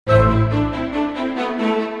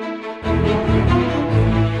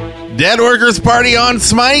Dead Workers Party on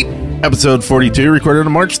Smite, episode 42, recorded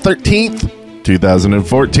on March 13th,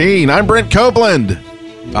 2014. I'm Brent Copeland.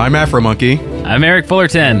 I'm Afro Monkey. I'm Eric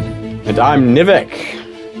Fullerton. And I'm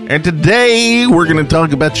Nivik. And today, we're going to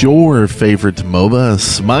talk about your favorite MOBA,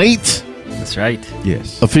 Smite. That's right.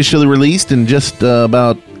 Yes. Officially released in just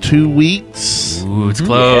about 2 weeks. Ooh, it's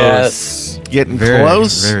close. Yes. Getting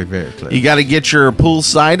close. Very, very close. You got to get your pool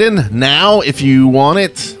side in now if you want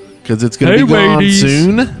it, because it's going to Hey, be gone ladies.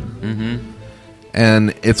 soon. Mm-hmm.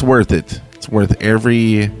 And it's worth it. It's worth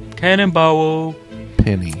every Cannonball.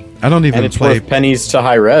 penny. I don't even And it's play. worth pennies to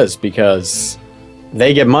high res because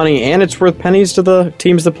they get money, and it's worth pennies to the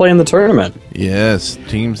teams that play in the tournament Yes,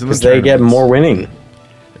 teams in the because they get tournaments. more winning.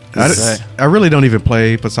 I really don't even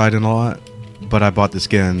play Poseidon a lot, but I bought the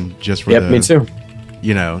skin just for Yep, me too.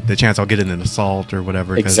 You know, the chance I'll get in an assault or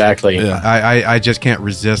whatever. 'cause Exactly. Yeah. I just can't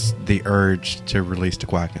resist the urge to release the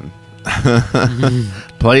Quacken.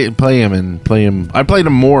 Play him. I played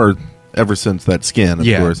him more ever since that skin, of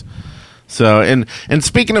Yeah. course. So, and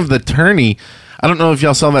speaking of the tourney, I don't know if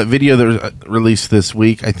y'all saw that video that was released this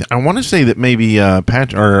week. I want to say that maybe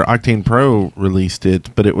Patch or Octane Pro released it,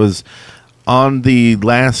 but it was on the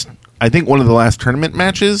last, I think one of the last tournament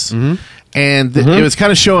matches. And it was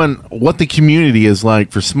kind of showing what the community is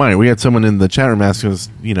like for Smite. We had someone in the chat room asking us,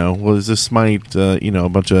 well, is this Smite, a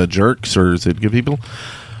bunch of jerks, or is it good people?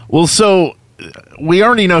 Well, so we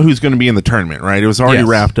already know who's going to be in the tournament, right? It was already Yes.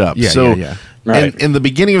 wrapped up. Yeah, so yeah. Right. in the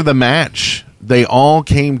beginning of the match, they all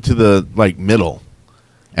came to the middle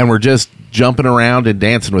and were just jumping around and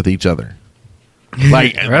dancing with each other.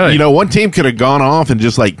 Like, Really? one team could have gone off and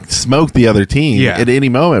just smoked the other team Yeah. at any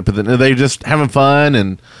moment, but then they were just having fun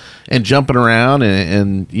and jumping around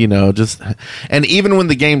and just, and even when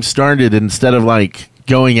the game started, instead of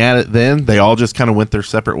going at it, then they all just kind of went their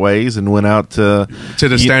separate ways and went out to To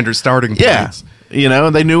the standard starting yeah. points.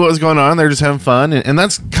 They knew what was going on. They're just having fun. And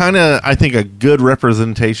that's kind of, I think, a good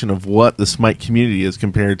representation of what the Smite community is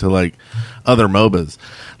compared to, other MOBAs.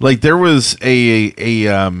 There was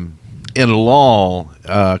in LoL,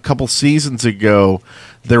 a couple seasons ago,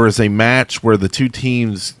 there was a match where the two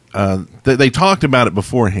teams, they talked about it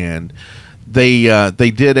beforehand. They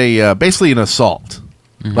did basically an assault.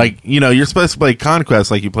 You're supposed to play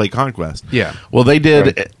Conquest like you play Conquest. Yeah. Well, they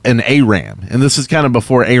did an ARAM, and this is kind of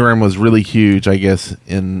before ARAM was really huge, I guess,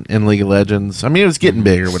 in League of Legends. I mean, it was getting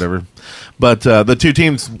big or whatever. But the two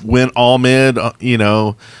teams went all mid,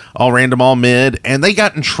 all random, all mid, and they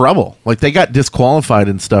got in trouble. They got disqualified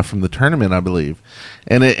and stuff from the tournament, I believe.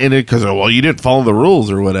 And it because, you didn't follow the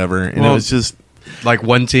rules or whatever. And it was just...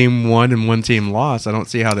 One team won and one team lost. I don't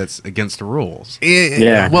see how that's against the rules.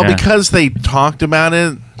 Yeah. Well, Yeah. because they talked about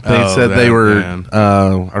it, they said they were,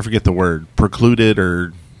 I forget the word, precluded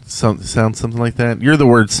or something like that. You're the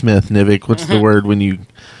wordsmith, Nivik. What's the word when you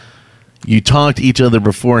talk to each other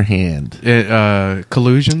beforehand?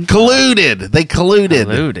 Collusion? Colluded. They colluded.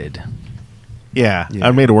 Loaded. Yeah, Yeah.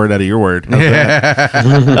 I made a word out of your word. How's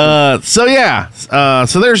that?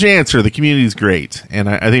 So there's your answer. The community's great, and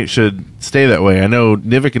I think it should stay that way. I know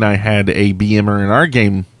Nivik and I had a BMer in our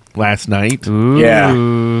game last night. Ooh.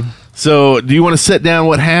 Yeah. So do you want to set down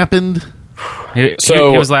what happened? He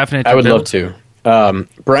So was laughing at I your would build. love to.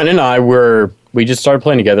 Brent and I we just started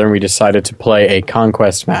playing together, and we decided to play a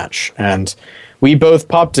Conquest match. And we both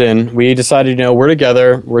popped in. We decided, we're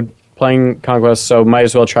together. We're playing Conquest, so might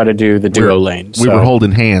as well try to do the duo lane. We were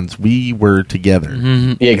holding hands. We were together.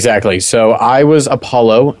 Yeah, exactly. So I was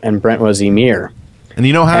Apollo, and Brent was Emir. And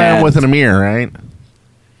you know how I am And- with an Amir, right?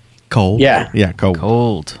 Cold? Yeah, Yeah, cold.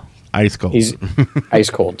 Cold. Ice cold. he's ice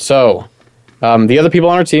cold. So the other people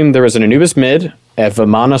on our team, there was an Anubis mid, a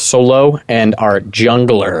Vimana solo, and our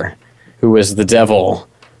jungler, who was the devil,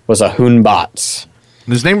 was a Hoonbot.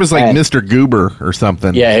 His name was and- Mr. Goober or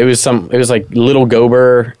something. Yeah, it was like Little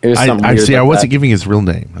Gober. It was something I weird see. like I wasn't that. giving his real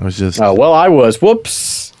name. I was just Oh, well, I was.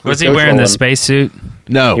 Whoops. Was he Go wearing the trolling. spacesuit?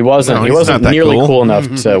 no. He wasn't. No, he he's wasn't not that nearly cool enough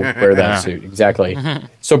to wear that Yeah. suit. Exactly.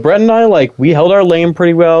 So Brett and I, we held our lane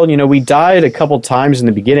pretty well. We died a couple times in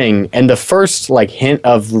the beginning, and the first hint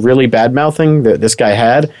of really bad mouthing that this guy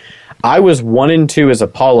had, I was 1 and 2 as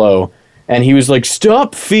Apollo, and he was like,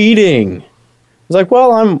 "Stop feeding." I was like,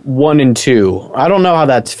 "Well, I'm 1 and 2. I don't know how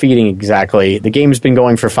that's feeding exactly. The game's been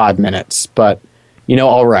going for 5 minutes, but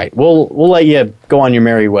all right, we'll let you go on your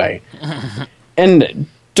merry way." And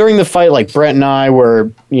during the fight, Brett and I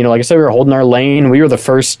were, like I said, we were holding our lane. We were the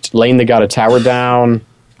first lane that got a tower down.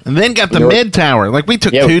 And then got the You know- mid tower. We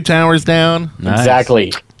took Yeah. 2 towers down. Nice.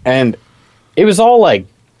 Exactly. And it was all it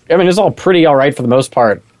was all pretty all right for the most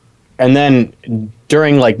part. And then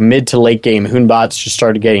during mid to late game, Hoonbots just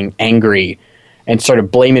started getting angry and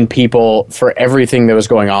started blaming people for everything that was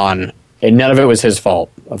going on. And none of it was his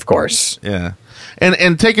fault, of course. Yeah,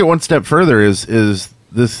 and take it one step further is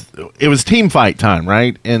this? It was team fight time,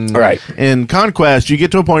 right? And Right. in Conquest, you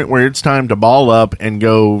get to a point where it's time to ball up and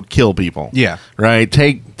go kill people. Yeah. right.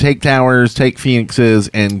 Take towers, take phoenixes,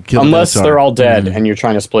 and kill. Unless the Death Star. they're all dead and you're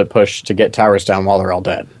trying to split push to get towers down while they're all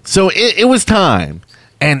dead. So it was time.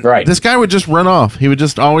 And Right. this guy would just run off. He would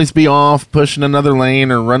just always be off, pushing another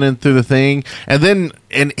lane or running through the thing.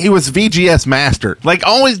 And he was VGS master. Like,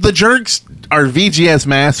 always the jerks are VGS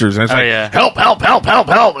masters. And it's like, yeah. help, help, help, help,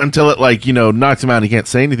 help, until it, like, knocks him out and he can't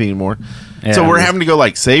say anything anymore. Yeah. So we're having to go,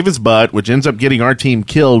 like, save his butt, which ends up getting our team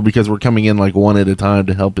killed because we're coming in, like, one at a time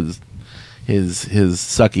to help his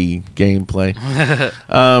sucky gameplay.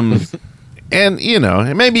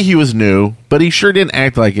 And, maybe he was new, but he sure didn't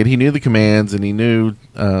act like it. He knew the commands, and he knew...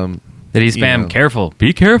 Did he spam know. careful?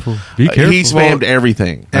 Be careful. Be careful. he spammed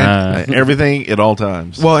everything. Everything at all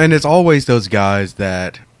times. Well, and it's always those guys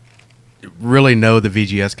that really know the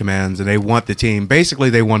VGS commands and they want the team. Basically,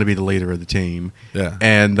 they want to be the leader of the team. Yeah.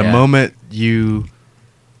 And the Yeah. moment you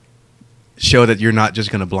show that you're not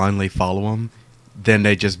just going to blindly follow them, then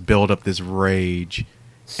they just build up this rage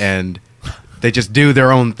and they just do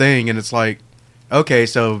their own thing. And it's like, okay,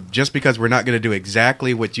 so just because we're not going to do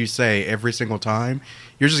exactly what you say every single time,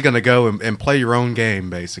 you're just going to go and play your own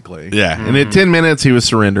game, basically. yeah. And at 10 minutes, he was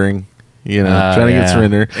surrendering, trying to get yeah.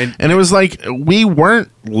 surrender. And it was like, we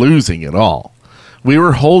weren't losing at all. We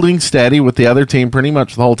were holding steady with the other team pretty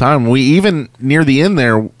much the whole time. We even, near the end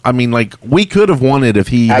there, I mean, like, we could have won it if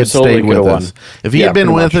he had Absolutely stayed with could have us. won. If he Yeah, had been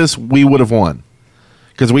pretty with much. us, we would have won.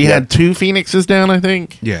 Because we had 2 Phoenixes down, I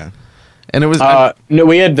think. Yeah. And it was... No,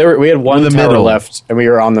 we had one The tower middle. left, and we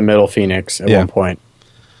were on the middle Phoenix at Yeah. one point.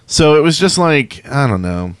 So it was just like, I don't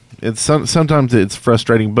know. It's sometimes it's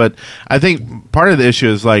frustrating, but I think part of the issue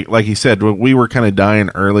is like he said, we were kind of dying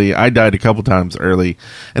early. I died a couple times early,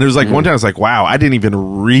 and it was like one time I was like, wow, I didn't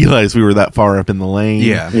even realize we were that far up in the lane.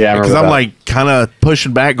 Yeah. Yeah, I because remember I'm that. like kind of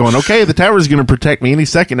pushing back, going, okay, the tower's going to protect me any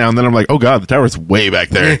second now, and then I'm like, oh god, the tower's way back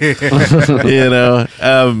there.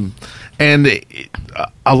 And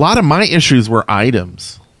a lot of my issues were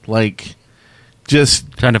items, like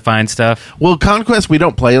just. Trying to find stuff. Well, Conquest, we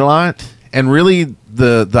don't play a lot, and really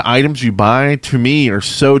the items you buy to me are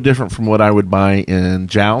so different from what I would buy in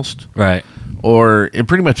Joust Right. or in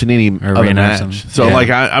pretty much in any other Arena or match. something. So Yeah. like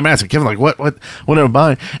I'm asking Kevin, like what do I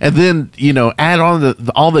buy? And then add on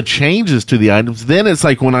all the changes to the items. Then it's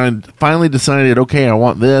like when I finally decided, okay, I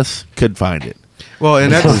want this, could find it. Well,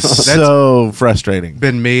 and that's So frustrating.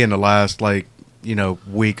 been me in the last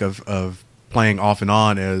week of playing off and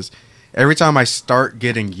on is every time I start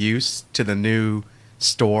getting used to the new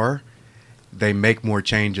store, they make more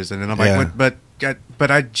changes, and then I'm Yeah. like,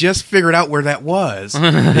 but I just figured out where that was,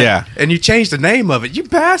 Yeah. and you changed the name of it, you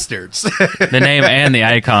bastards! The name and the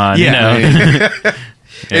icon. Yeah. Yeah.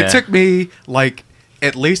 It took me like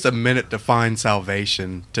at least a minute to find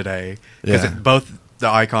Salvation today because Yeah. both the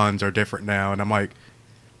icons are different now, and I'm like,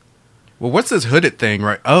 well, what's this hooded thing,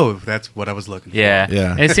 right? Oh, that's what I was looking for. Yeah.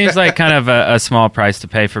 Yeah. It seems like kind of a small price to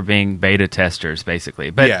pay for being beta testers,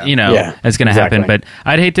 basically. But, Yeah. Yeah, it's going to exactly. happen. But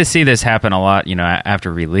I'd hate to see this happen a lot,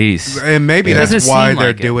 after release. And maybe It that's doesn't why seem they're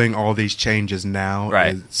like it. doing all these changes now.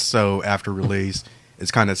 Right. So after release,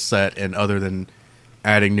 it's kind of set, and other than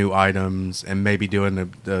adding new items and maybe doing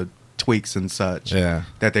the tweaks and such, Yeah.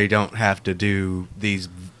 that they don't have to do these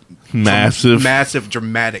Massive.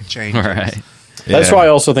 dramatic changes. Right. That's Yeah. why I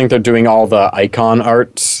also think they're doing all the icon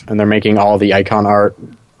arts, and they're making all the icon art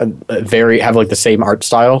have like the same art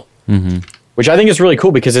style, which I think is really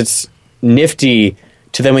cool because it's nifty.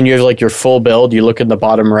 To then when you have like your full build, you look in the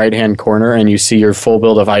bottom right hand corner and you see your full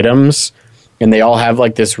build of items, and they all have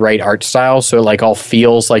like this right art style, so it like all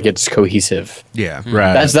feels like it's cohesive. Yeah.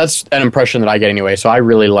 Right. That's an impression that I get anyway. So I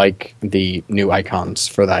really like the new icons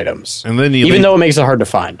for the items, And then you even though it makes it hard to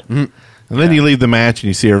find. And then you leave the match and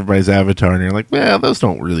you see everybody's avatar and you're like, well, those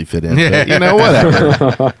don't really fit in. But,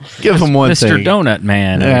 whatever. Give them one Mr. thing. Donut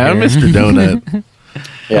Man. Yeah, over here. Mr. Donut.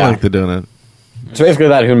 Yeah. I like the donut. So basically,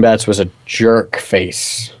 that Hoonbats was a jerk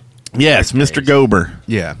face. Yes, Mr. Gober.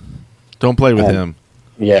 Yeah. Don't play with Oh. him.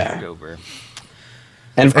 Yeah. Over.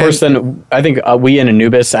 And of course, then I think we in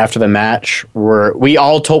Anubis after the match we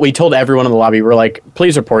told everyone in the lobby, we're like,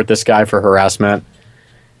 please report this guy for harassment.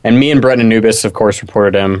 And me and Brett and Anubis, of course,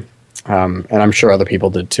 reported him. And I'm sure other people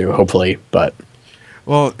did too, hopefully. But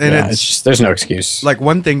Well, and yeah, it's it's just, there's no excuse. like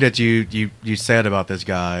one thing that you said about this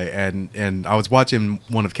guy, and I was watching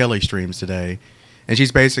one of Kelly's streams today, and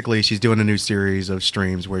she's doing a new series of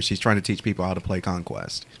streams where she's trying to teach people how to play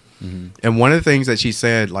Conquest. And one of the things that she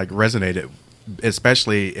said like resonated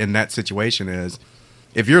especially in that situation, is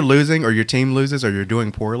if you're losing or your team loses or you're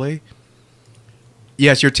doing poorly.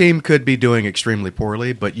 Yes, your team could be doing extremely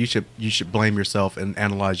poorly, but you should blame yourself and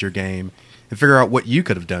analyze your game and figure out what you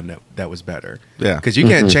could have done that was better. Yeah. Because you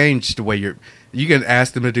can't change the way you can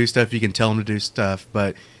ask them to do stuff, you can tell them to do stuff,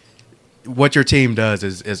 but what your team does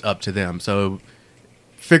is up to them. So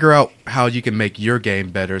figure out how you can make your game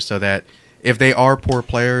better so that if they are poor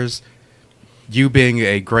players, you being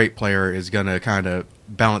a great player is going to kind of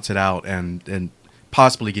balance it out and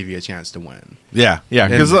possibly give you a chance to win. Yeah,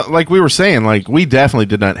 because like we were saying, like we definitely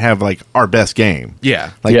did not have like our best game.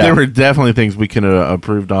 Yeah. Like Yeah. there were definitely things we could have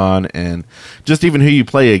improved on, and just even who you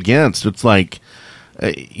play against, it's like,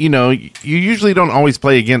 you usually don't always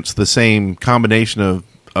play against the same combination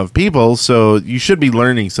of people, so you should be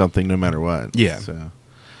learning something no matter what. Yeah. So.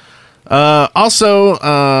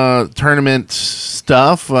 Also, tournament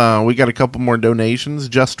stuff. We got a couple more donations.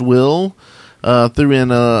 Just Will threw in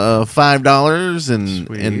 $5 and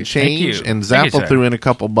Sweet. change, Thank you. and Thank you, Zappa sir. threw in a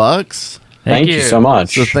couple bucks. Thank you so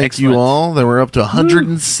much. So thank you Excellent. all. They were up to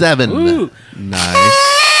 107. Woo. Nice.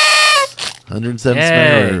 107 Yay.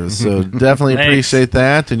 members. So definitely Thanks. appreciate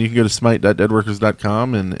that. And you can go to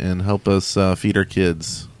smite.deadworkers.com and help us feed our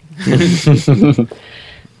kids.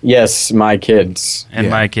 Yes, my kids. And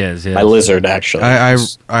Yeah. my kids. Yeah. My lizard, actually.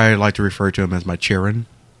 I like to refer to him as my Chirin.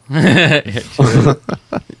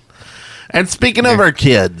 And speaking of our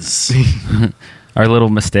kids, Our little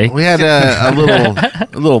mistake. we had a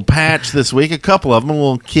little patch this week. A couple of them,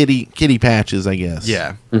 little kitty patches, I guess.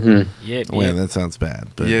 Yeah. Yeah, Oh, man, that sounds bad.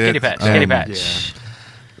 But Yeah. Kitty patch. Kitty patch.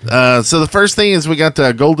 so the first thing is we got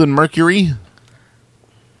Golden Mercury.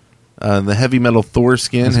 The heavy metal Thor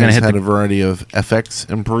skin It's has gonna hit had the- a variety of FX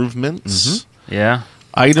improvements. Yeah.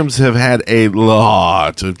 Items have had a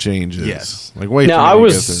lot of changes. Yes. Like way Now, too I many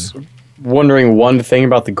was to get wondering one thing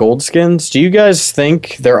about the gold skins. Do you guys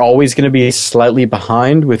think they're always going to be slightly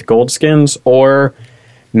behind with gold skins, or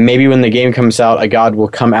maybe when the game comes out, a god will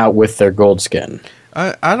come out with their gold skin?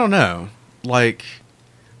 I don't know. Like,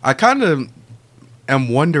 I kind of am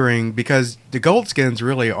wondering because the gold skins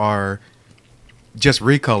really are just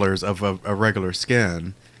recolors of a regular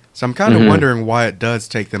skin. So I'm kind of wondering why it does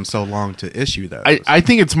take them so long to issue those. I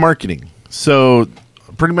think it's marketing. So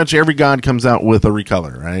pretty much every god comes out with a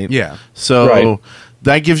recolor, right? Yeah. So Right.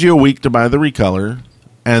 that gives you a week to buy the recolor,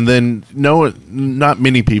 and then not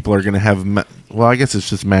many people are going to have. Well, I guess it's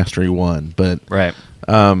just Mastery 1, but Right.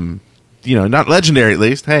 not legendary at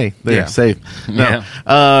least. Hey, they're Yeah. safe. No.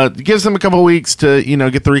 It gives them a couple of weeks to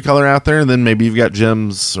get the recolor out there, and then maybe you've got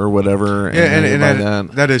gems or whatever. Yeah, and you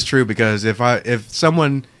buy that is true because if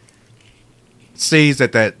someone sees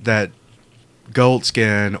that gold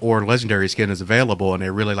skin or legendary skin is available and they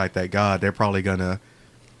really like that god, they're probably gonna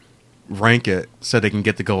rank it so they can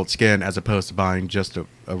get the gold skin as opposed to buying just a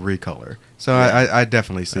recolor. So I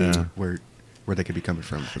definitely see Yeah. where they could be coming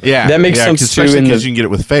from. For that. Yeah, That makes sense, 'cause too, especially in the- because you can get it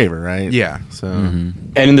with favor, right? Yeah. So And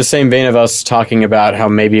in the same vein of us talking about how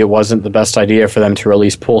maybe it wasn't the best idea for them to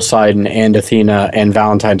release Poseidon and Athena and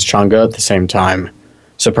Valentine's Chang'e at the same time.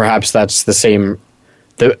 So perhaps that's the same.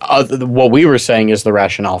 What we were saying is the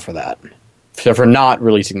rationale for that. So for not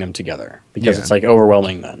releasing them together because Yeah. it's like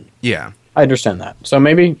overwhelming then. Yeah. I understand that. So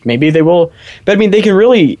maybe they will. But I mean, they can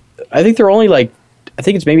really. I think they're only like. I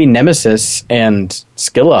think it's maybe Nemesis and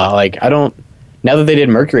Scylla. Like I don't. Now that they did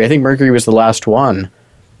Mercury, I think Mercury was the last one.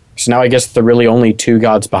 So now I guess they're really only two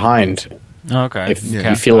gods behind. Okay. If Yeah.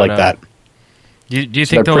 you feel like that. Do you So think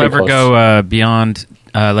they're they'll pretty ever close. go beyond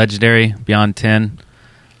legendary, beyond 10?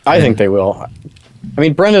 I think they will. I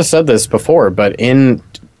mean, Brenda said this before, but in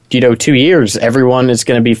 2 years, everyone is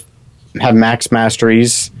going to have max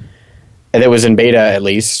masteries. And it was in beta at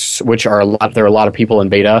least, which are a lot. There are a lot of people in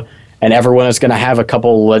beta, and everyone is going to have a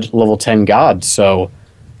couple level 10 gods. So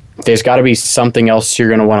there's got to be something else you're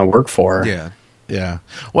going to want to work for. Yeah. yeah.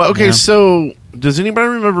 Well, okay. Yeah. So does anybody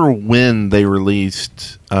remember when they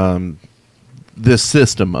released this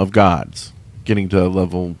system of gods getting to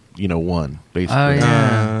level 1, basically? Oh,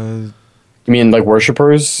 yeah. You mean like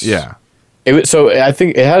worshippers? Yeah. So I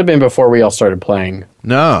think it had been before we all started playing.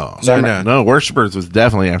 No, No. Worshippers was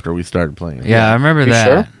definitely after we started playing. Yeah, I remember You that.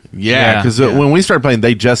 sure? Yeah, because Yeah. when we started playing,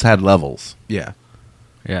 they just had levels, Yeah.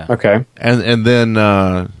 Yeah. Okay. and then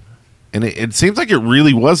it seems like it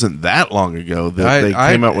really wasn't that long ago that they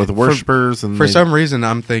came out with worshippers, and For they- some reason,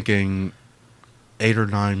 I'm thinking 8 or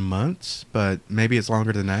 9 months, but maybe it's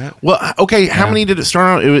longer than that. Well, okay, how Yeah. many did it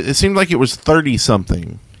start out? It seemed like it was 30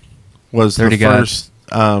 something. Was 30 the first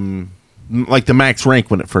like the max rank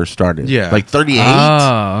when it first started? Yeah. like 38.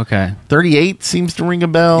 Oh, okay. 38 seems to ring a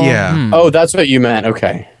bell. Yeah. Oh, that's what you meant.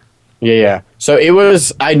 Okay. Yeah, yeah. So it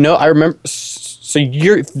was. I know. I remember. So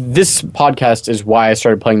this podcast is why I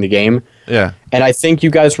started playing the game. Yeah. And I think you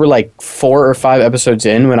guys were like 4 or 5 episodes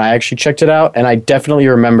in when I actually checked it out. And I definitely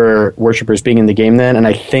remember Worshippers being in the game then. And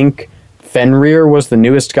I think Fenrir was the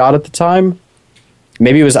newest god at the time.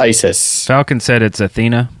 Maybe it was Isis. Falcon said it's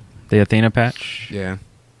Athena, the Athena patch. Yeah.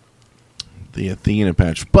 The Athena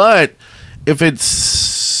patch. But if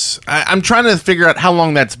it's... I'm trying to figure out how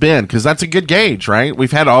long that's been, because that's a good gauge, right?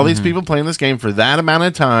 We've had all these people playing this game for that amount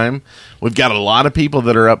of time. We've got a lot of people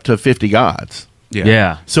that are up to 50 gods.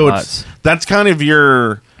 Yeah. So lots. that's kind of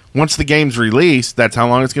your... Once the game's released, that's how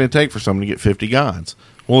long it's going to take for someone to get 50 gods.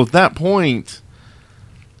 Well, at that point...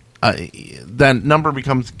 that number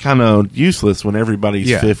becomes kind of useless when everybody's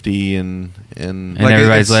Yeah. 50 and Like,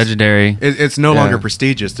 everybody's it's- legendary. It's no Yeah. longer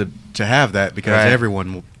prestigious to have that because Right.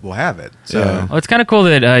 everyone will have it. So Yeah. Well, it's kind of cool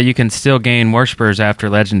that you can still gain worshippers after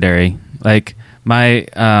legendary. Like my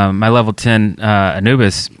level 10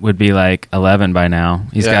 Anubis would be like 11 by now.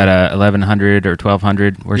 He's Yeah. got 1100 or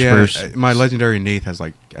 1200 worshippers. yeah, my legendary Neath has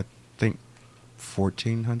like I think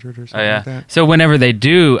 1400 or something Oh yeah. like that. So whenever they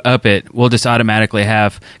do up it, we'll just automatically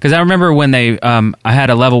have. Because I remember when they, I had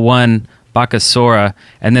a level 1 Bakasura,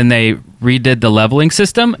 and then they redid the leveling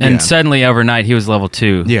system, and Yeah. suddenly overnight he was level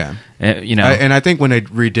 2. Yeah. You know. And I think when they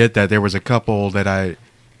redid that, there was a couple that I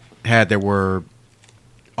had that were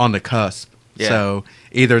on the cusp. Yeah. So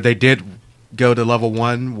either they did go to level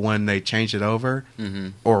 1 when they changed it over,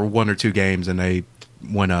 or 1 or 2 games and they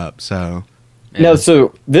went up. So No,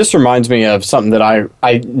 so this reminds me of something that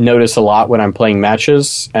I notice a lot when I'm playing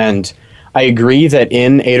matches, and I agree that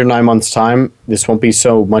in 8 or 9 months' time, this won't be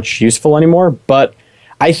so much useful anymore, but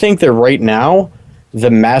I think that right now, the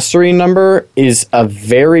mastery number is a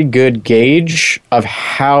very good gauge of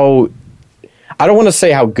how, I don't want to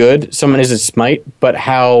say how good someone is at Smite, but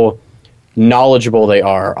how knowledgeable they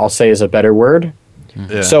are, I'll say is a better word.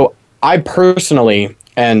 Yeah. So I personally,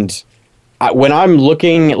 when I'm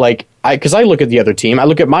looking, like, because I look at the other team, I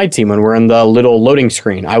look at my team when we're in the little loading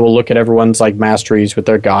screen. I will look at everyone's like masteries with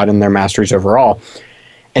their god and their masteries overall,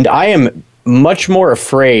 and I am much more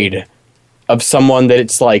afraid of someone that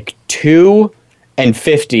it's like 2 and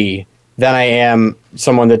 50 than I am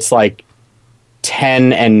someone that's like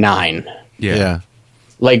 10 and 9. yeah.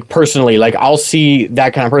 Like personally, like I'll see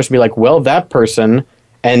that kind of person be like, well, that person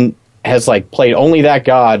and has like played only that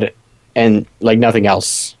god and like nothing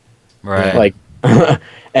else. right. Like,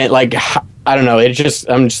 and like, I don't know. It just,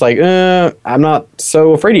 I'm just like, I'm not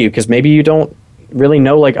so afraid of you because maybe you don't really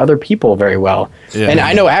know like other people very well. Yeah. And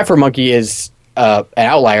I know Afro Monkey is an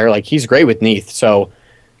outlier. Like he's great with Neath. So,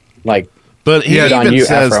 like, But he Yeah, on even you,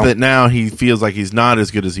 says Afro. that now he feels like he's not as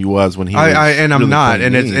good as he was when he was I'm really not,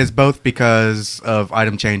 playing and Neath. it's both because of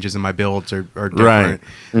item changes and my builds are different. Right.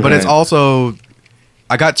 But it's Mhm. also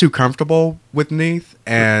I got too comfortable with Neath,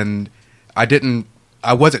 and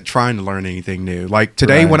I wasn't trying to learn anything new. Like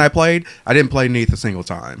today Right. when I played, I didn't play Neath a single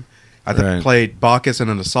time. I Right. played Bacchus in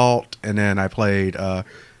an assault, and then I played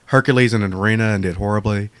Hercules in an arena and did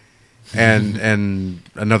horribly, and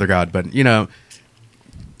another god, but you know.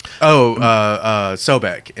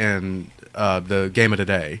 Sobek in the game of the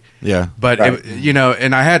day. yeah. But, Right.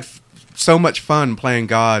 and I had so much fun playing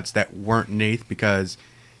gods that weren't Neath because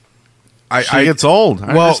She gets old.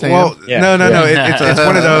 I well, understand. Yeah. no. Yeah. It's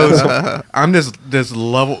one of those. I'm this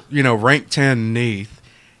level, rank 10 Neath,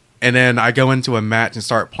 and then I go into a match and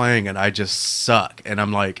start playing, and I just suck. And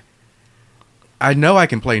I'm like, I know I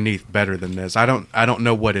can play Neath better than this. I don't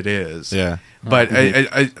know what it is. Yeah. But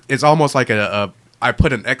it's almost like I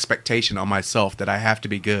put an expectation on myself that I have to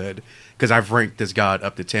be good because I've ranked this god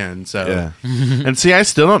up to 10. So Yeah. And see, I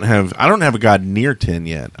don't have a god near 10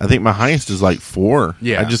 yet. I think my highest is like 4.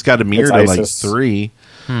 Yeah. I just got a mirror It's to like Isis. 3.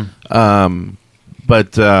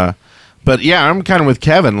 But yeah, I'm kind of with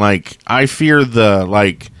Kevin. Like, I fear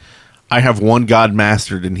I have one god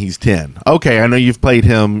mastered and he's 10. Okay, I know you've played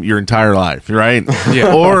him your entire life, right?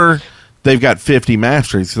 Yeah. Or they've got 50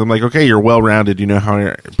 masteries. So I'm like, okay, you're well rounded. You know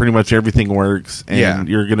how pretty much everything works, and Yeah.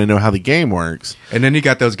 you're going to know how the game works. And then you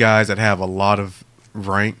got those guys that have a lot of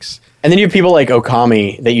ranks. and then you have people like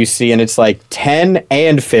Okami that you see, and it's like 10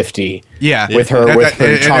 and 50 Yeah, with her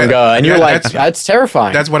Chang'e, and you're like, that's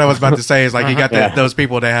terrifying. That's what I was about to say. Is like you got Yeah. those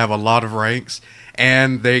people that have a lot of ranks,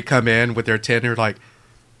 and they come in with their 10. They're like,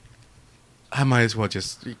 I might as well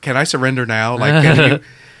can I surrender now? Like,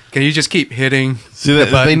 can you just keep hitting? See, the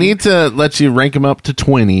they button? need to let you rank them up to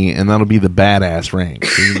 20, and that'll be the badass rank.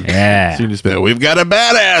 So you, Yeah. so you just be like, we've got a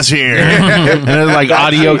badass here. And then, like,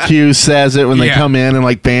 audio cue says it when they Yeah. come in, and,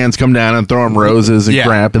 like, fans come down and throw them roses and Yeah.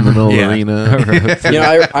 crap in the middle Yeah. of the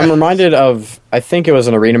arena. I'm reminded of, I think it was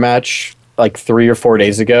an arena match like 3 or 4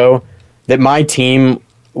 days ago. that my team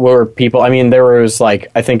were people. I mean, there was like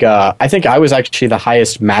I think I was actually the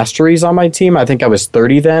highest masteries on my team. I think I was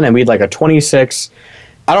 30 then, and we had like a 26.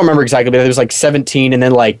 I don't remember exactly, but there was like 17 and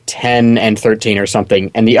then like 10 and 13 or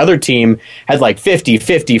something. And the other team had like 50,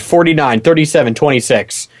 50, 49, 37,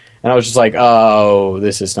 26. And I was just like, oh,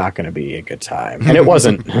 this is not going to be a good time. And it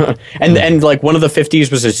wasn't. and like one of the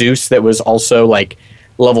 50s was a Zeus that was also like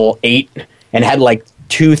level 8 and had like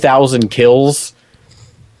 2,000 kills.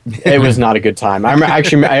 It was not a good time. I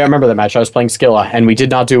remember that match. I was playing Skilla, and we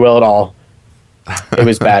did not do well at all. It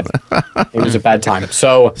was bad. It was a bad time.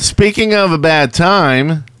 So Speaking of a bad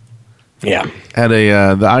time, yeah, at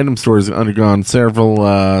the item store has undergone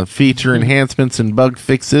several feature enhancements and bug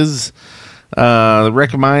fixes. The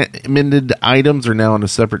recommended items are now on a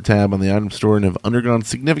separate tab on the item store and have undergone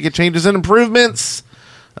significant changes and improvements.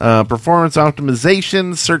 Performance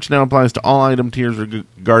optimization. Search now applies to all item tiers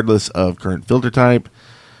regardless of current filter type.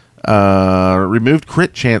 Removed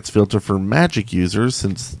crit chance filter for magic users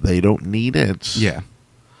since they don't need it. Yeah.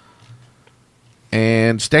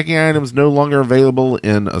 And stacking items no longer available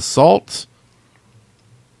in Assault.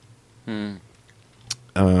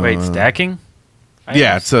 Wait, stacking?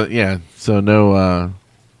 Yeah, so no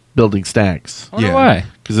building stacks. I wonder Yeah. why.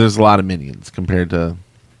 Because there's a lot of minions compared to.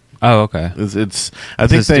 Oh, okay. It's I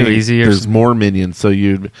think Is this too easy or there's something? more minions. So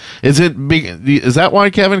is that why,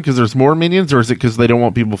 Kevin? Because there's more minions, or is it because they don't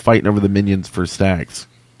want people fighting over the minions for stacks?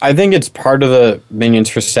 I think it's part of the minions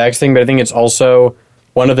for stacks thing, but I think it's also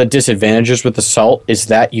one of the disadvantages with Assault is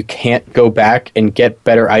that you can't go back and get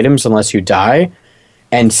better items unless you die,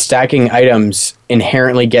 and stacking items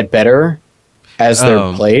inherently get better as they're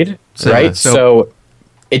Oh. played, So- right? So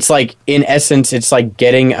it's like, in essence, it's like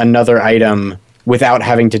getting another item without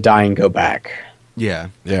having to die and go back. Yeah.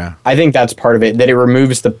 Yeah. I think that's part of it, that it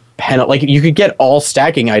removes the penalty. Like, you could get all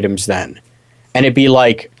stacking items then, and it'd be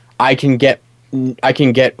like, I can get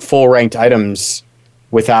full ranked items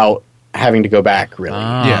without having to go back, really. Oh,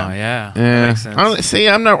 Yeah. yeah. That Yeah. makes sense. See,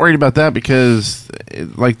 I'm not worried about that because,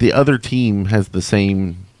 like, the other team has the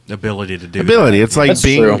same Ability to do ability. that. It's like That's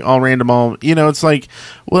being true. all random, it's like,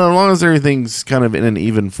 well, as long as everything's kind of in an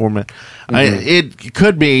even format. It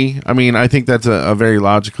could be. I mean, I think that's a very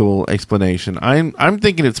logical explanation. I'm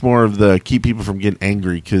thinking it's more of the keep people from getting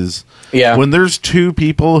angry because Yeah. when there's two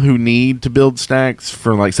people who need to build stacks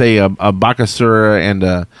for, like, say a Bakasura and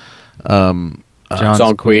a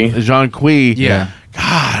Zhong Kui. Jean Kui. Yeah.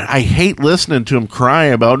 God, I hate listening to him cry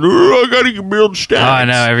about, I gotta build stacks. Oh, I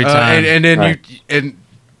know, every time. and then Right.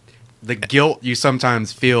 the guilt you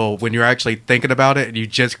sometimes feel when you're actually thinking about it and you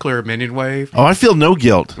just clear a minion wave. Oh, I feel no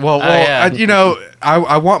guilt. Well, yeah.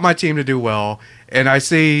 I want my team to do well, and I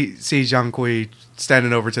see Zhang Kui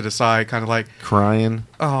standing over to the side, kind of like, Crying.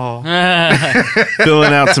 oh,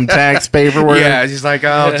 Filling out some tax paperwork. yeah. She's like,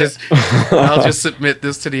 I'll just submit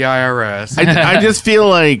this to the IRS. I just feel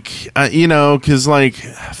like, because, like,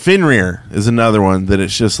 Fenrir is another one that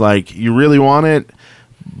it's just like, you really want it,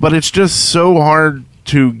 but it's just so hard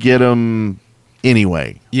to get them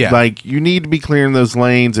anyway. Yeah. Like, you need to be clearing those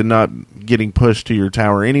lanes and not getting pushed to your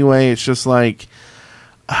tower anyway. It's just like,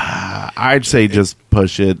 I'd say just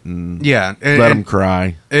push it and Yeah, let them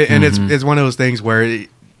cry. And it's one of those things where,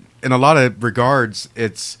 in a lot of regards,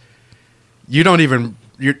 it's you're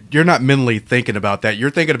not mentally thinking about that. You're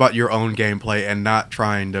thinking about your own gameplay and not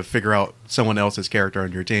trying to figure out someone else's character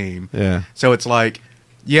on your team. Yeah. So it's like,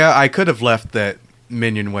 yeah, I could have left that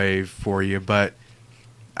minion wave for you, but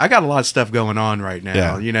I got a lot of stuff going on right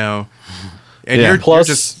now, Yeah. And Yeah. you're Plus-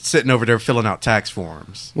 just sitting over there filling out tax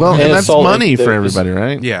forms. Well, And and that's Assault, money for there's- everybody,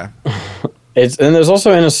 right? Yeah, And there's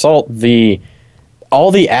also in Assault,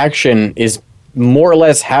 all the action is more or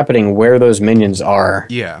less happening where those minions are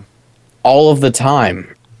yeah, all of the time.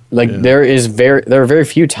 Like, Yeah. there are very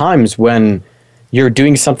few times when you're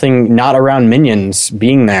doing something not around minions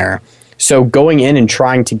being there. So going in and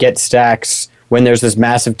trying to get stacks when there's this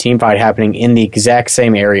massive team fight happening in the exact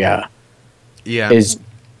same area yeah. is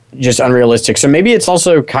just unrealistic. So maybe it's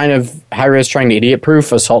also kind of Hi-Rez trying to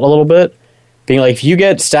idiot-proof Assault a little bit. Being like, if you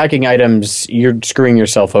get stacking items, you're screwing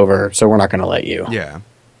yourself over, so we're not going to let you. Yeah.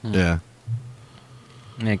 Yeah.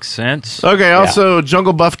 Makes sense. Okay, also,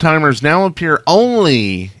 jungle buff timers now appear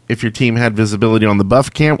only if your team had visibility on the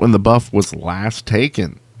buff camp when the buff was last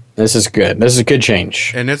taken. This is good. This is a good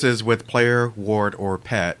change. And this is with player, ward, or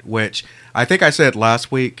pet, which I think I said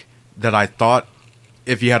last week that I thought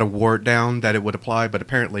if you had a ward down that it would apply, but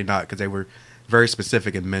apparently not, because they were very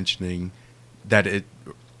specific in mentioning that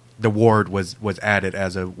the ward was added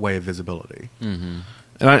as a way of visibility.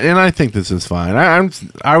 And I think this is fine.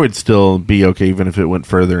 I would still be okay even if it went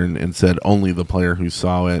further and said only the player who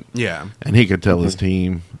saw it. Yeah. And he could tell his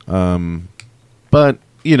team. But,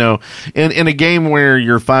 you know, in a game where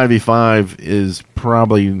your 5v5 is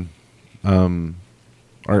probably, or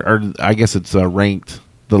I guess it's ranked,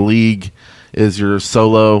 the league is your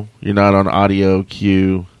solo. You're not on audio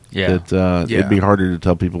queue. Yeah. It'd be harder to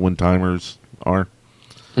tell people when timers are.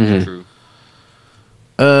 True.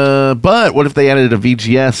 But what if they added a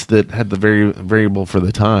VGS that had the variable for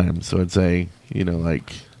the time? So it'd say, you know,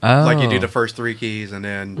 like Like you do the first 3 keys and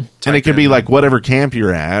then and it could be like whatever camp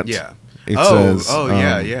you're at. Yeah. It says,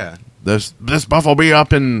 yeah. This buff will be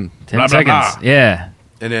up in 10 blah, blah, seconds. blah. Yeah.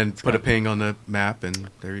 And then put a ping on the map and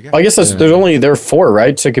there you go. I guess there are 4,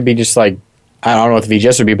 right? So it could be just like, I don't know what the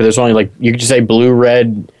VGS would be, but there's only like, you could just say blue,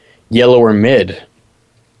 red, yellow, or mid.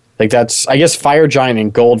 Like that's, I guess Fire Giant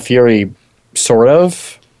and Gold Fury sort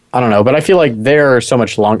of. I don't know, but I feel like they're so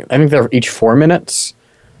much longer. I think they're each 4 minutes.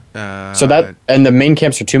 So that, and the main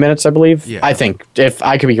camps are 2 minutes, I believe. Yeah. I think, if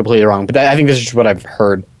I could be completely wrong, but I think this is just what I've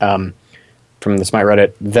heard from the Smite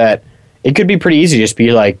Reddit, that it could be pretty easy to just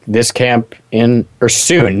be like this camp in, or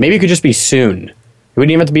soon. Maybe it could just be soon. It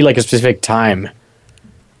wouldn't even have to be like a specific time.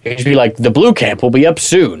 It could just be like the blue camp will be up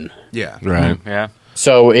soon. Yeah. Right. Yeah.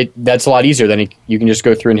 So that's a lot easier. Then you can just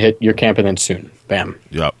go through and hit your camp and then soon. Bam.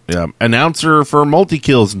 Yep. Announcer for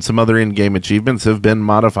multi-kills and some other in-game achievements have been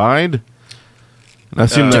modified. And I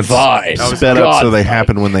assume that's Divide. sped up so they Godlike.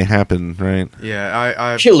 happen when they happen, right? Yeah,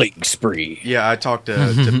 I Killing spree. yeah, I talked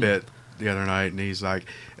to Bit the other night and he's like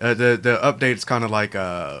the update's kind of like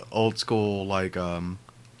old school like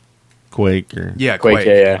Quake or yeah, Quake,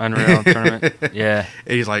 yeah. Unreal Tournament. Yeah.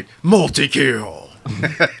 And he's like multi-kill.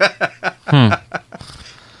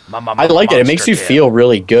 I like it. It makes you feel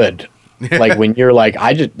really good. Like when you're like,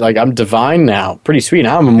 I'm divine now. Pretty sweet.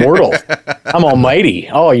 Now I'm immortal. I'm almighty.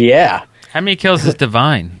 Oh yeah. How many kills is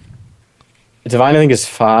Divine? Divine I think is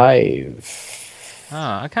 5. Oh,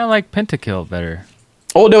 I kind of like Pentakill better.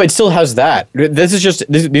 Oh no, it still has that. This is just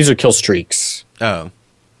these are kill streaks. Oh.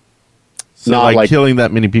 so not like, like- killing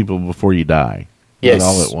that many people before you die. Yes. Not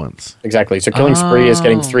all at once. Exactly. So killing spree is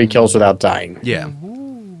getting 3 kills without dying. Yeah.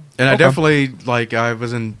 And I definitely like I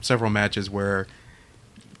was in several matches where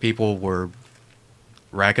people were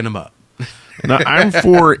racking them up. And I'm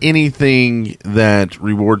for anything that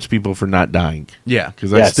rewards people for not dying. Yeah.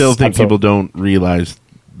 Because I Yes, still think absolutely. people don't realize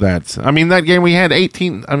that. I mean, that game we had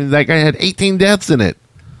 18. I mean, that guy had 18 deaths in it.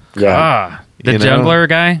 Yeah. Ah, the You know? jungler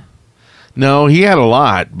guy? No, he had a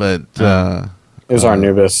lot, but It was our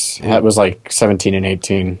Anubis. That was like 17 and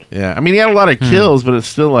 18. yeah. I mean, he had a lot of kills, but it's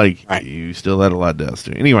still like Right. you still had a lot of deaths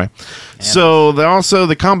too. Anyway, so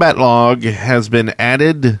the combat log has been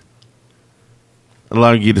added,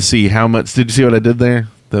 allowing you to see how much. Did you see what I did there?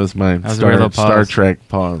 That was my was a very low Star pause. Trek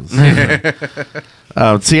pause.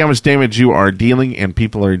 See how much damage you are dealing and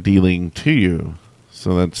people are dealing to you.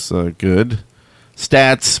 So that's good.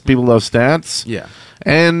 Stats. People love stats. Yeah.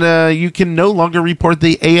 And you can no longer report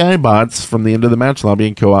the AI bots from the end of the match lobby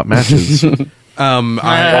in co-op matches.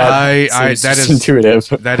 I Seems that is intuitive.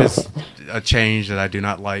 that is a change that I do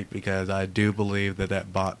not like because I do believe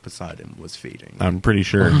that bot beside him was feeding. I'm pretty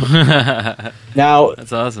sure. Now,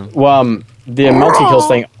 That's awesome. the multi-kills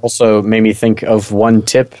thing also made me think of one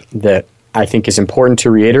tip that I think is important to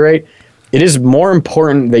reiterate. It is more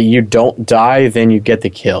important that you don't die than you get the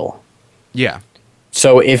kill. Yeah.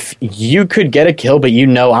 So if you could get a kill, but you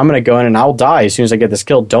know I'm going to go in and I'll die as soon as I get this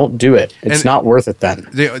kill, don't do it. It's And- not worth it then.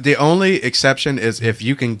 The only exception is if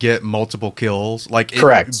you can get multiple kills, like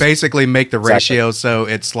Correct. basically make the Exactly. ratio so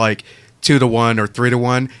it's like 2-to-1 or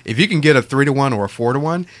 3-to-1. If you can get a 3-to-1 or a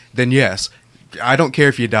 4-to-1, then yes, I don't care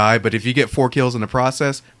if you die, but if you get 4 kills in the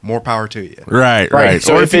process, more power to you. Right. Right.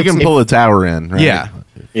 So So or if if you it's- can pull a tower in. Right? Yeah.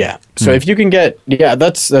 Yeah. So if you can get,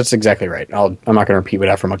 that's exactly right. I'm not going to repeat what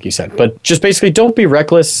Afro Monkey said, but just basically don't be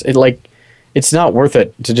reckless. It's not worth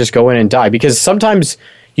it to just go in and die because sometimes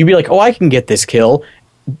you'd be like, oh, I can get this kill.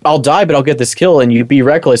 I'll die, but I'll get this kill, and you be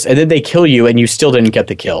reckless, and then they kill you, and you still didn't get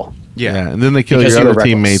the kill. Yeah. And then they kill Because your you were other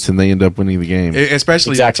reckless. teammates and they end up winning the game.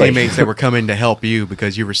 Especially Exactly. the teammates that were coming to help you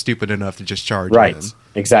because you were stupid enough to just charge Right. in.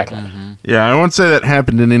 Exactly. Yeah, I won't say that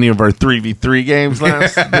happened in any of our 3v3 games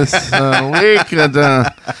this week.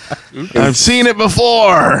 But, I've seen it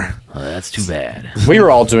before. That's too bad. We were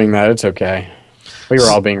all doing that. It's okay. We were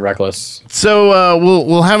all being reckless. So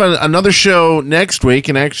we'll have another show next week,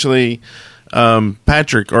 and actually,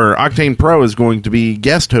 Patrick or Octane Pro is going to be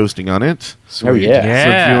guest hosting on it. Oh, yeah. Yeah. So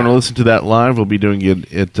if you want to listen to that live, we'll be doing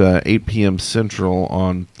it at 8 p.m. Central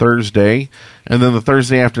on Thursday. And then the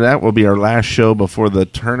Thursday after that will be our last show before the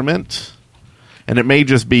tournament. And it may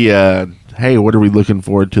just be a, hey, what are we looking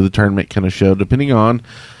forward to the tournament kind of show, depending on.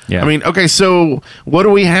 Yeah. I mean, okay, so what do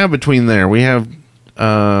we have between there? We have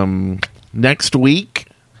next week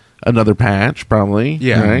another patch, probably.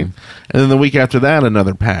 Yeah. Right? And then the week after that,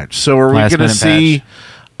 another patch. So are we Last going to minute see patch.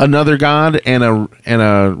 another god and a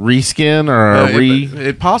reskin or a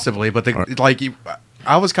It possibly, but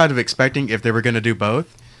I was kind of expecting if they were going to do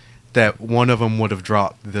both, that one of them would have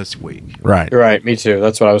dropped this week. Right. Right, me too.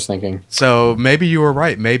 That's what I was thinking. So maybe you were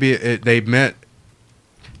right. Maybe they meant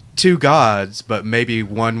two gods, but maybe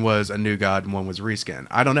one was a new god and one was reskin.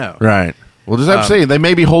 I don't know. Right. Well, just have to say they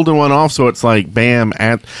may be holding one off, so it's like bam.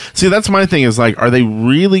 See, that's my thing. Is like, are they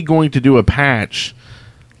really going to do a patch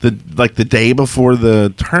the day before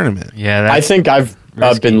the tournament? Yeah, I think I've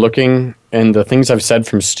been looking, and the things I've said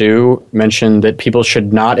from Stu mentioned that people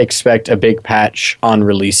should not expect a big patch on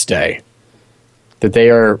release day. That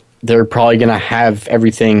they're probably going to have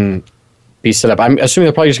everything be set up. I'm assuming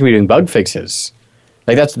they're probably just going to be doing bug fixes.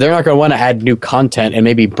 Like they're not going to want to add new content and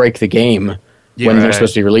maybe break the game when they're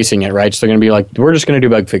supposed to be releasing it, right? So they're going to be like, we're just going to do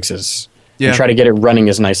bug fixes and try to get it running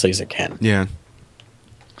as nicely as it can. Yeah.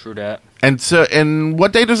 True that. And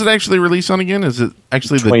what day does it actually release on again? Is it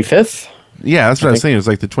actually 25th? Yeah, that's what I was saying. It was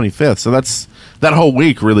like the 25th. So that's that whole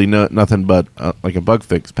week really nothing but like a bug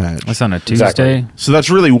fix patch. That's on a Tuesday. Exactly. So that's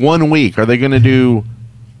really 1 week. Are they going to do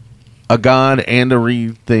a god and a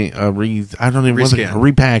Reskin.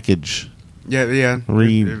 repackage? Yeah.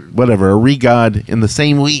 Whatever, a re-god in the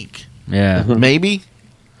same week. Yeah. Maybe?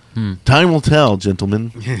 Time will tell, gentlemen.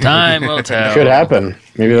 Time will tell. Could happen.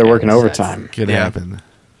 Maybe they're working overtime. Could Yeah. happen.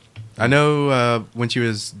 I know when she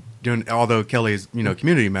was doing, although Kelly's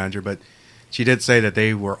community manager, but she did say that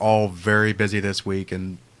they were all very busy this week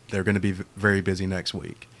and they're going to be very busy next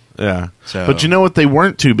week. Yeah. So- But you know what they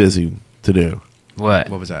weren't too busy to do? What?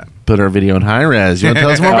 What was that? Put our video in high res. You want to tell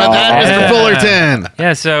us more about that, Mr. Fullerton?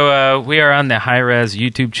 Yeah, so we are on the High Res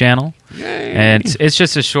YouTube channel, and it's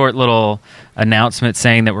just a short little announcement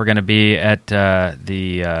saying that we're going to be at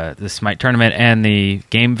the Smite tournament and the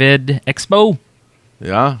GameVid Expo,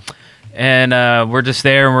 Yeah. and we're just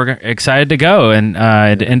there and we're excited to go. And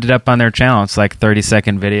it ended up on their channel. It's like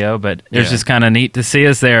 30-second video, but it was Yeah. just kind of neat to see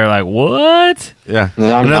us there. Like, what? Yeah. And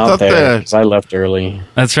I'm And I out thought there because I left early.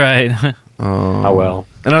 That's right. Oh, well.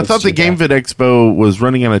 And I Let's thought the do that. GameVid Expo was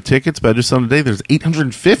running out of tickets, but I just saw today there's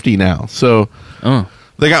 850 now. So Oh.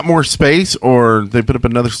 they got more space, or they put up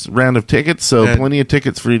another round of tickets. So And- plenty of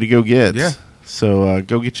tickets for you to go get. Yeah. So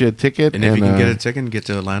go get you a ticket. And if you can get a ticket and get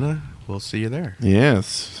to Atlanta, we'll see you there.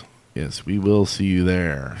 Yes. Yes, we will see you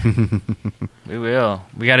there. We will.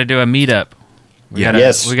 We got to do a meetup. We gotta,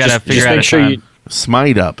 Yes. we got to just figure out make a sure time. you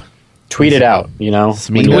Smite up. tweet it out, when you're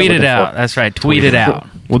Tweet looking it out. for That's right. Tweet it out.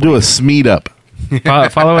 We'll do a Smeet up.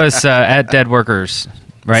 Follow us at Dead Workers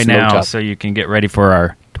right Smoked now up. so you can get ready for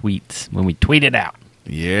our tweets when we tweet it out.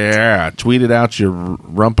 Yeah. Tweet it out your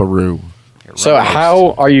rumparoo. So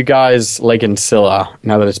how are you guys liking Scylla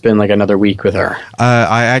now that it's been like another week with her?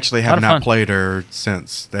 I actually have Lot of fun. not played her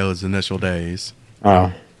since those initial days.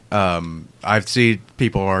 Oh, I've seen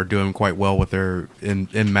people are doing quite well with her in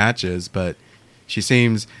matches, but she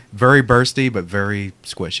seems very bursty but very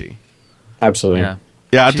squishy. absolutely. Yeah.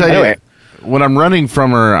 Yeah, I'll tell you. Anyway. When I'm running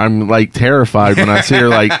from her, I'm like terrified when I see her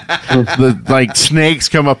the snakes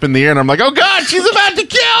come up in the air, and I'm like, "Oh God, she's about to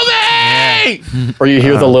kill me!" Or you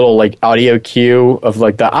hear the little like audio cue of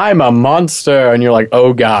like the "I'm a monster" and you're like,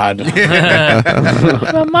 "Oh God."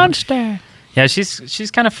 A monster. Yeah,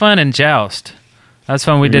 she's kind of fun in Joust. That was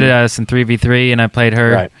fun. We did some 3v3, and I played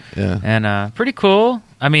her. Right. Yeah. And pretty cool.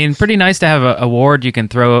 I mean, pretty nice to have a ward you can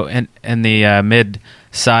throw in the mid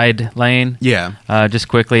side lane. Yeah, Just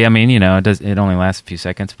quickly. I mean, it only lasts a few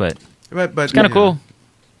seconds, but but it's kind of cool.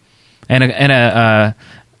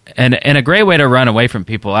 And a great way to run away from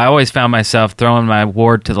people. I always found myself throwing my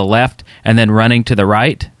ward to the left and then running to the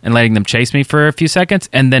right and letting them chase me for a few seconds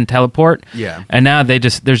and then teleport. Yeah. And now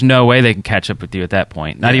there's no way they can catch up with you at that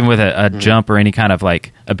point. Not even with a jump or any kind of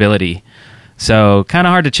like ability. So kind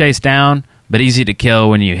of hard to chase down, but easy to kill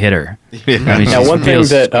when you hit her. I mean, Now, she one thing feels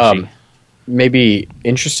that squishy. may be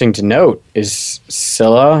interesting to note is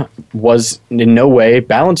Scylla was in no way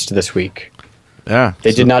balanced this week. Yeah.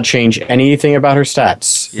 They did not change anything about her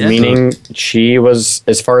stats, Yeah. meaning she was,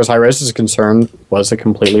 as far as high res is concerned, was a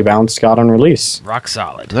completely balanced god on release. Rock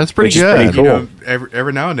solid. That's pretty Which is good. pretty You cool. know,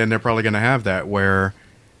 every now and then they're probably going to have that where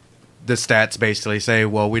the stats basically say,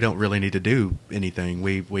 "Well, we don't really need to do anything.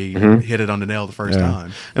 We hit it on the nail the first Yeah.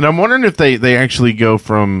 time." And I'm wondering if they actually go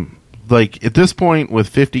from, like, at this point with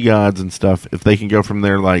 50 gods and stuff, if they can go from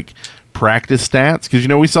their, like, practice stats. Because,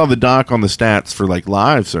 we saw the doc on the stats for, like,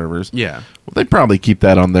 live servers. Yeah, Well, they'd probably keep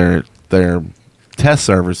that on their test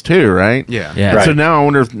servers too, right? Yeah. Yeah. Right. So now I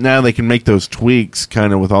wonder if now they can make those tweaks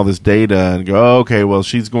kind of with all this data and go, oh, okay, well,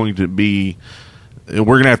 she's going to be. We're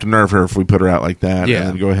going to have to nerf her if we put her out like that. Yeah. And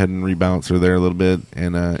then go ahead and rebalance her there a little bit.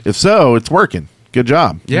 And if so, it's working. Good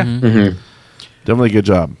job. Yeah. Definitely good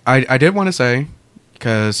job. I did want to say,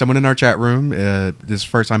 because someone in our chat room, this is the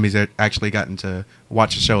first time he's actually gotten to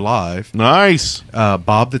watch the show live. Nice.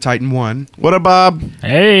 Bob the Titan 1. What up, Bob?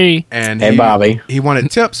 Hey. And Hey, Bobby. He wanted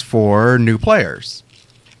tips for new players.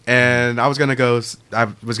 And I was going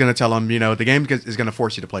to tell him, the game is going to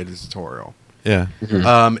force you to play the tutorial. Yeah.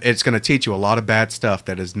 It's going to teach you a lot of bad stuff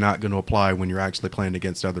that is not going to apply when you're actually playing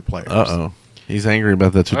against other players. Uh-oh. He's angry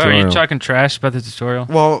about that Oh, are tutorial. you talking trash about the tutorial?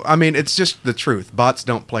 Well, I mean, it's just the truth. Bots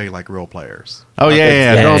don't play like real players. Oh,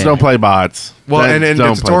 yeah. Yeah, Don't play bots. Well, and the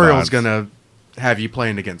Don't play tutorial bots. is going to have you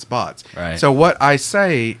playing against bots. Right. So what I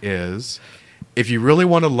say is, if you really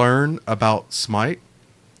want to learn about Smite,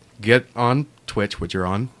 get on Twitch, which you're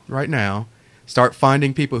on right now. Start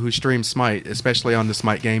finding people who stream Smite, especially on the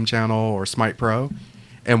Smite Game channel or Smite Pro,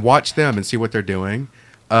 and watch them and see what they're doing.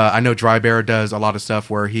 I know Drybear does a lot of stuff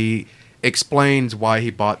where he explains why he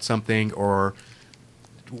bought something or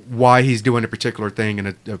why he's doing a particular thing in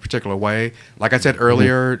a particular way. Like I said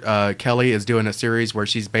earlier, Kelly is doing a series where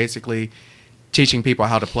she's basically teaching people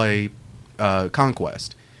how to play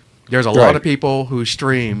Conquest. There's a lot of people who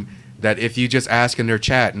stream that if you just ask in their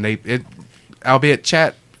chat, and albeit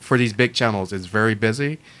chat for these big channels is very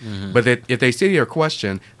busy, but if they see your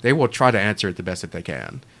question, they will try to answer it the best that they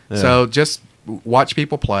can. Yeah. So just watch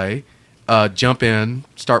people play. Jump in,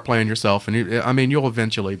 start playing yourself, and you'll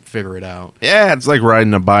eventually figure it out. Yeah, it's like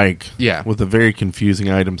riding a bike. Yeah. With a very confusing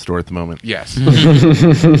item store at the moment. Yes.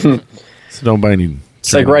 So don't buy any.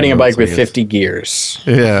 It's like riding a bike with I guess. 50 gears.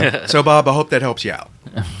 Yeah. So, Bob, I hope that helps you out.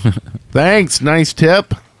 Thanks. Nice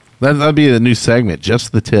tip. That'd be the new segment.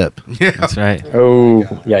 Just the tip. That's right. Oh,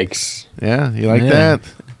 yikes. Yeah, you like Yeah.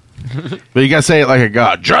 that? But you gotta say it like a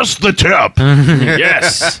god. Just the tip.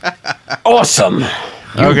 Yes. Awesome.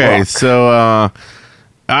 Okay, rock. so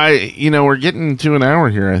we're getting to an hour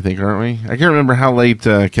here, I think, aren't we? I can't remember how late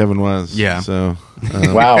Kevin was. Yeah. So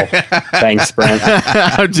Wow. Thanks, Brent.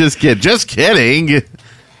 I'm just kidding. Just kidding.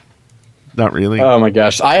 Not really. Oh my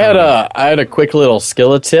gosh. I had a quick little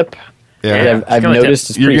Skilla tip. yeah. that I've Skilla noticed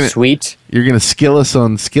tip. is You're pretty gonna- sweet. You're gonna skill us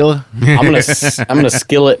on Skilla? I'm gonna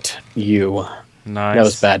skillet you. Nice. That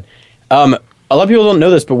was bad. A lot of people don't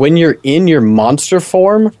know this, but when you're in your monster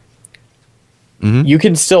form, you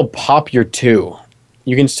can still pop your 2.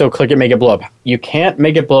 You can still click it, make it blow up. You can't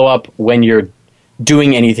make it blow up when you're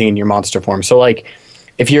doing anything in your monster form. So, like,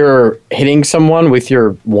 if you're hitting someone with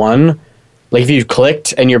your 1, like if you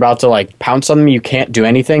clicked and you're about to like pounce on them, you can't do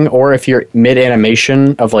anything. Or if you're mid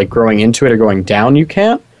animation of like growing into it or going down, you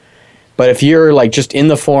can't. But if you're like just in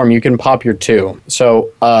the form, you can pop your 2. So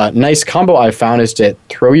nice combo I found is to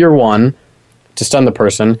throw your 1 to stun the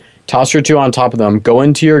person, toss your 2 on top of them, go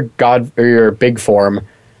into your god or your big form,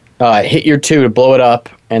 hit your 2 to blow it up,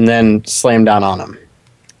 and then slam down on them.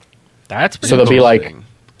 That's pretty So they'll be like,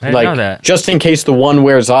 I didn't know that. just in case the 1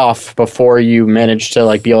 wears off before you manage to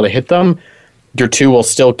like be able to hit them, your 2 will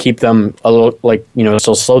still keep them a little like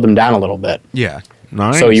still slow them down a little bit. Yeah.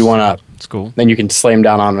 Nice. So you want to. It's cool. Then you can slam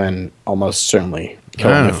down on them and almost certainly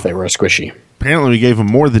kill them Oh. if they were squishy. Apparently, we gave him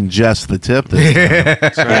more than just the tip.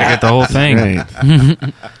 This time. Get the whole thing. Great.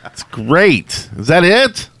 It's great. Is that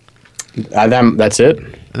it? That's it.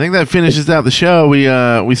 I think that finishes out the show.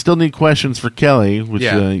 We still need questions for Kelly, which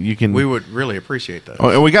you can. We would really appreciate that. Oh,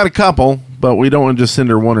 and we got a couple, but we don't want to just send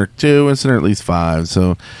her 1 or 2. And send her at least 5.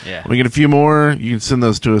 So Yeah. we get a few more. You can send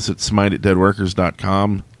those to us at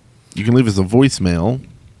smite@deadworkers.com. You can leave us a voicemail.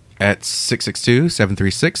 At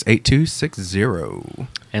 662-736-8260.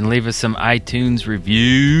 And leave us some iTunes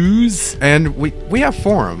reviews. And we have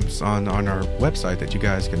forums on our website that you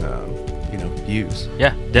guys can use.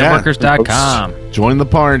 Yeah. Deadworkers.com. Join the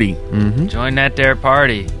party. Join that there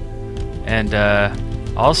party. And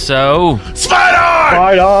also,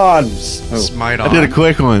 Right on. Oh. Smite on. I did a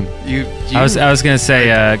quick one. You I was going to say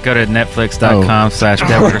go to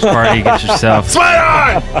netflix.com/deadworkersparty. Get yourself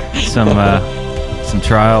some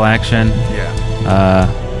trial action. Yeah.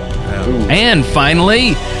 And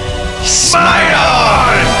finally, Smite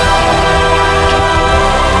on!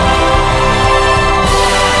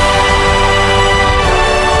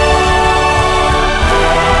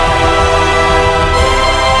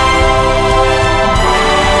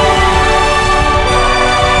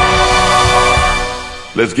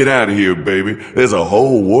 Let's get out of here, baby. There's a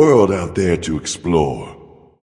whole world out there to explore.